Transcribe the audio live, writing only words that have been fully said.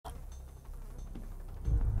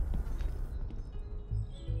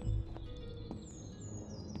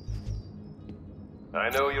I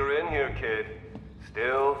know you're in here, kid.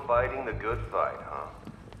 Still fighting the good fight, huh?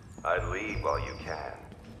 I'd leave while you can.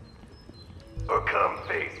 Or come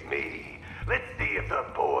face me. Let's see if the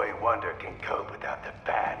boy wonder can cope without the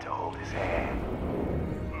bat to hold his hand.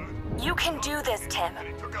 You can do this, Tim. And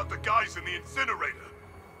he took out the guys in the incinerator.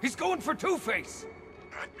 He's going for Two-Face!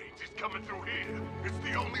 That means he's coming through here. It's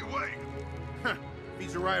the only way. Huh. If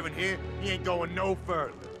he's arriving here, he ain't going no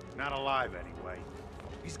further. Not alive, anyway.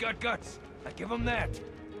 He's got guts. I give him that.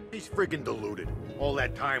 He's freaking deluded. All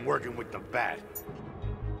that time working with the bat.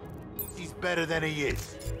 He's better than he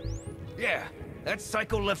is. Yeah, that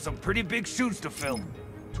psycho left some pretty big shoes to fill.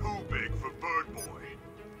 Too big for Bird Boy.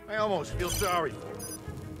 I almost feel sorry for him.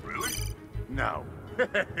 Really? No.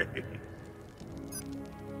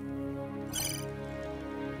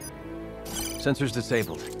 Sensors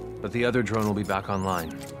disabled, but the other drone will be back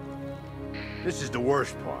online. This is the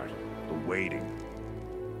worst part. The waiting.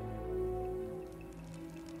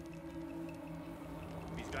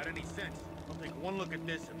 If he's got any sense, he'll take one look at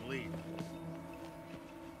this and leave.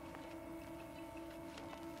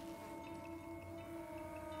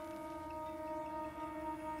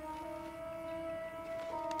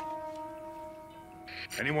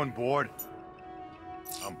 Anyone bored?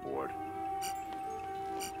 I'm bored.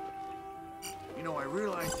 You know, I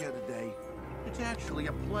realized the other day, it's actually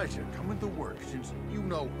a pleasure coming to work since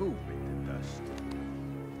you-know-who bit the dust.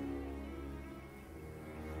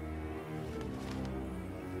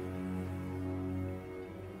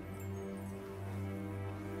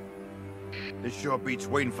 This sure beats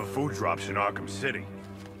waiting for food drops in Arkham City.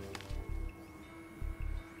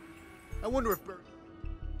 I wonder if Bert...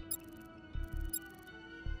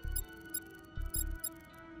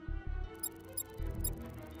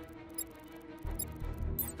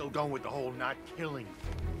 Still going with the whole not killing.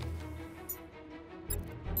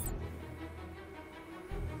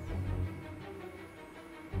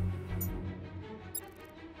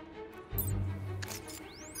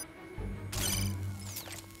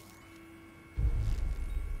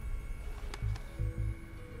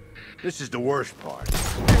 This is the worst part.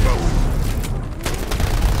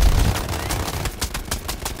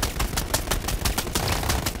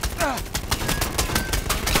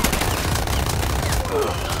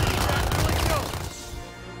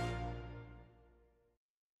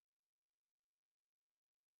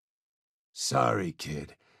 Sorry,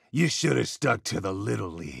 kid. You should have stuck to the little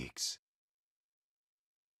leagues.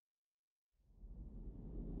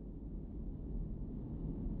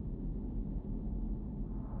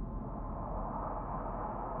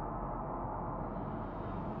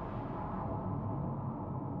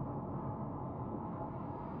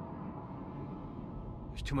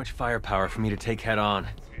 There's too much firepower for me to take head on.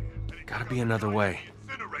 Gotta be another way.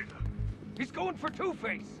 He's going for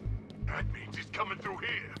Two-Face! That means he's coming through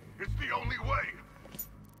here. It's the only way.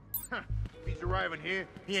 Huh. If he's arriving here,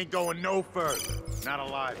 he ain't going no further. Not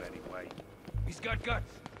alive, anyway. He's got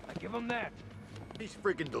guts. I give him that. He's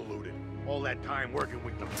freaking deluded. All that time working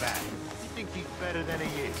with the bat. He thinks he's better than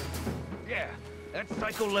he is. Yeah, that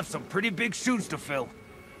psycho left some pretty big shoes to fill.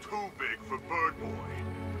 Too big for Bird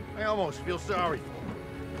Boy. I almost feel sorry for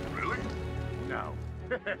him. Really? No.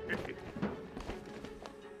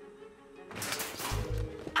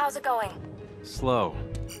 How's it going? Slow.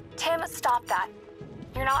 Tim, stop that.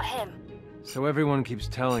 You're not him. So everyone keeps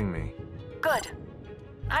telling me. Good.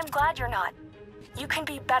 I'm glad you're not. You can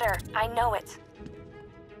be better, I know it.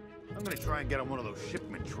 I'm gonna try and get on one of those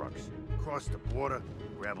shipment trucks. Cross the border,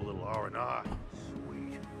 grab a little R&R.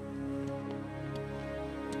 Sweet.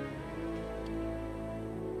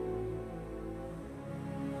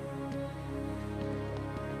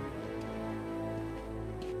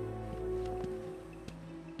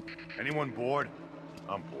 Anyone bored?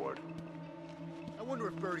 I'm bored. I wonder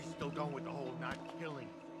if Birdie's still going with the whole not killing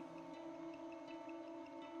thing.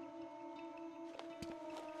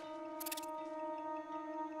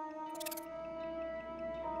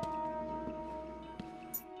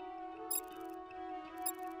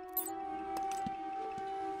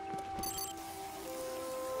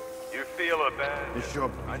 You feel abandoned. This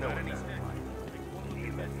sure... I know what that's like.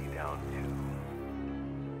 He let me down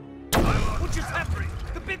too. What just happened?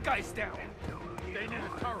 The big guy's down. Stay near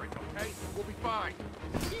the turret, okay? We'll be fine.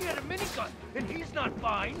 He had a minigun, and he's not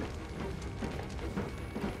fine.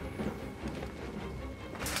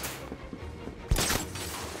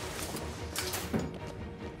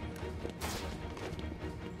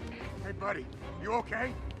 Hey, buddy, you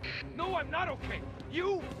okay? No, I'm not okay.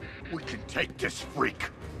 You? We can take this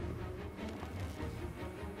freak.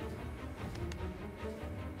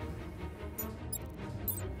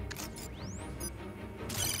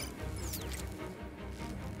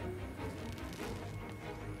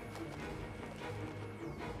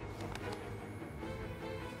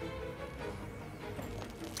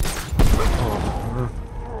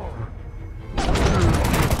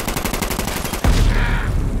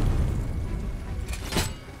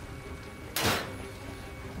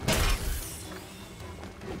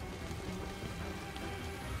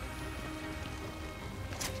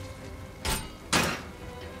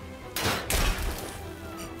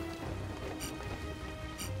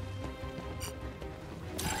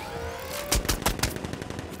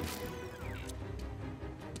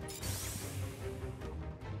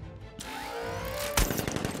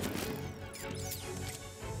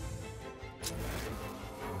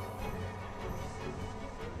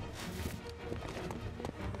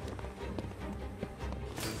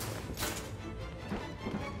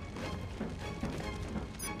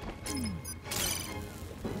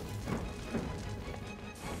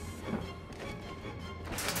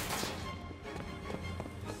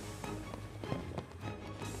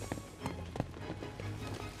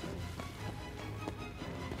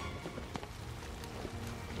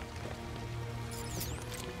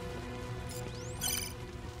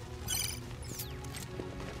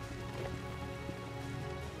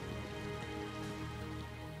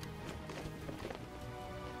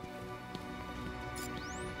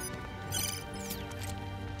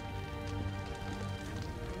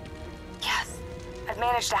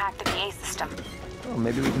 managed to hack the PA system. Well,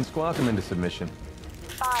 maybe we can squawk him into submission.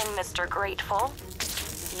 Fine, Mr. Grateful.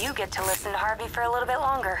 You get to listen to Harvey for a little bit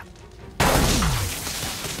longer. The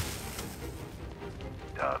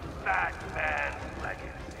Batman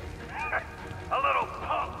legacy. A little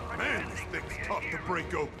punk. Man, this thing's tough to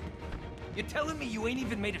break open. You telling me you ain't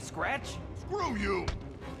even made a scratch? Screw you!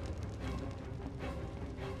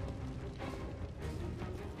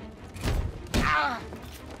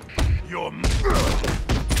 You're...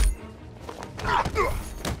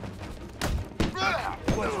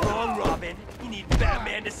 What's wrong, Robin? You need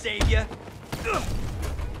Batman to save you?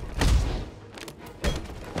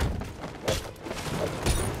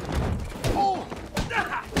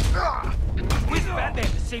 Where's Batman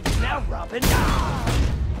to save you now, Robin?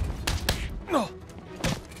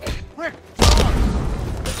 Quick!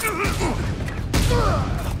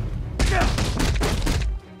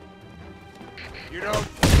 You don't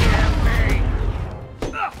scare me!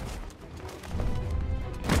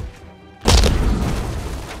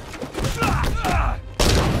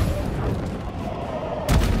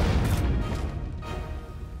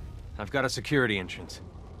 I've got a security entrance.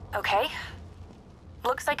 Okay.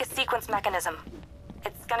 Looks like a sequence mechanism.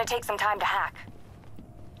 It's gonna take some time to hack.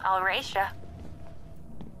 I'll race ya.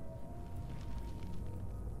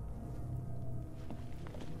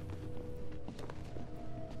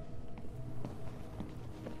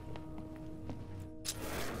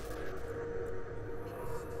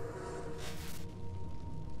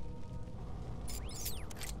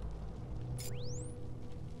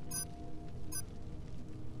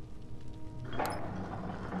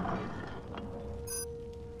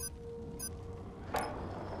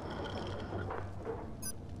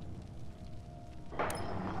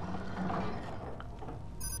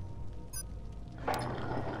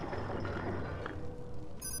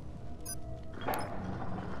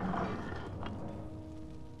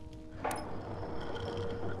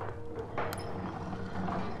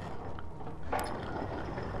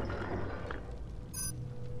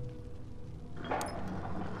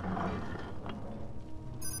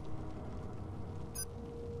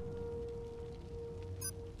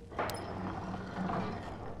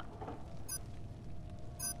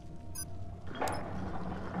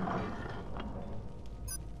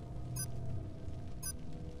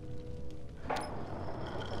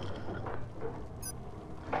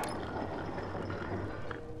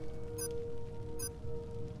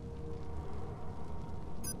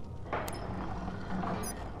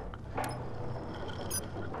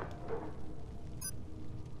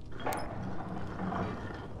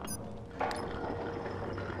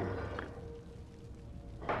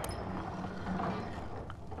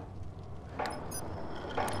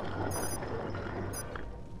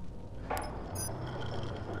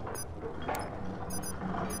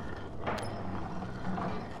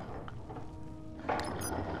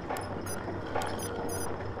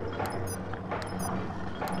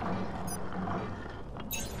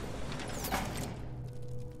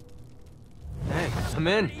 I'm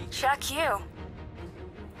in. Check you.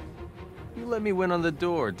 You let me win on the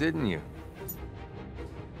door, didn't you?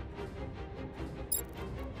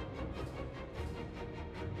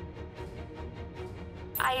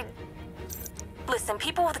 Listen,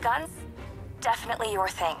 people with guns, definitely your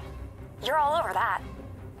thing. You're all over that.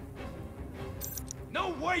 No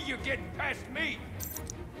way you're getting past me!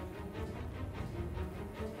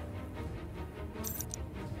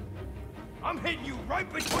 I'm hitting you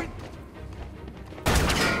right between...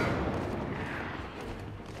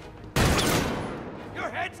 Your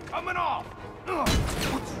head's coming off! Ugh,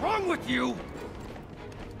 what's wrong with you?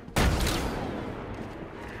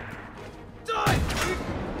 Die!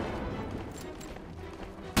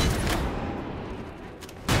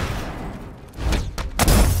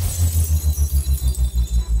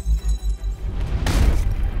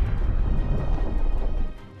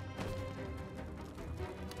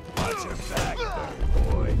 Watch your back,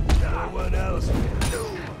 boy. No one else can.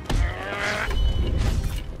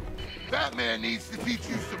 Batman needs to teach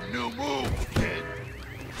you some new moves, kid.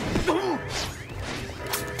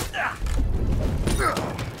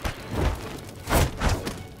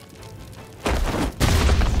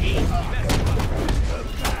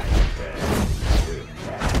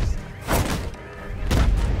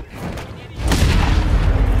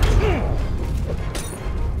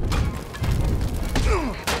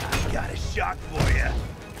 I got a shot for you.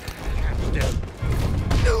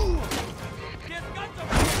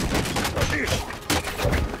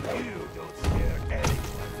 You don't scare anyone.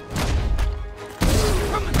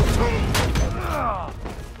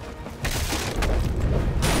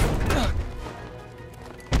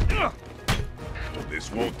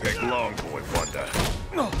 This won't take long, Boy Wonder.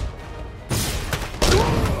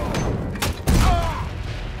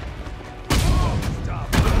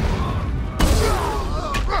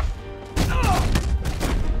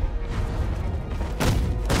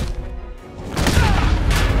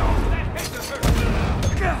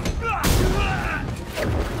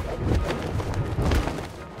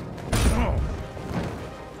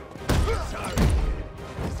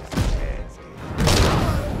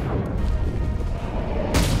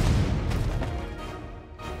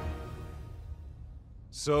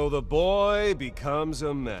 So the boy becomes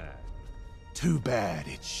a man. Too bad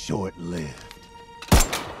it's short-lived.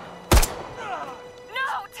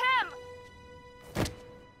 No, Tim!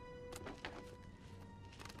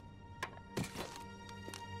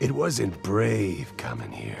 It wasn't brave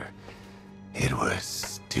coming here. It was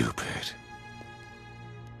stupid.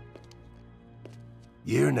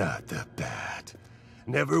 You're not the Bat.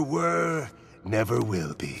 Never were, never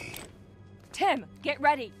will be. Tim, get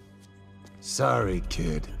ready. Sorry,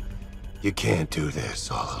 kid. You can't do this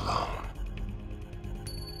all alone.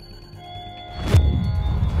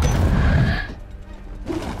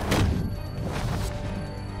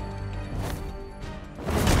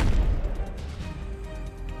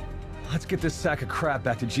 Let's get this sack of crap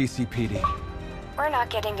back to GCPD. We're not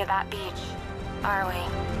getting to that beach, are we?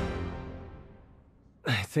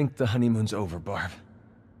 I think the honeymoon's over, Barb.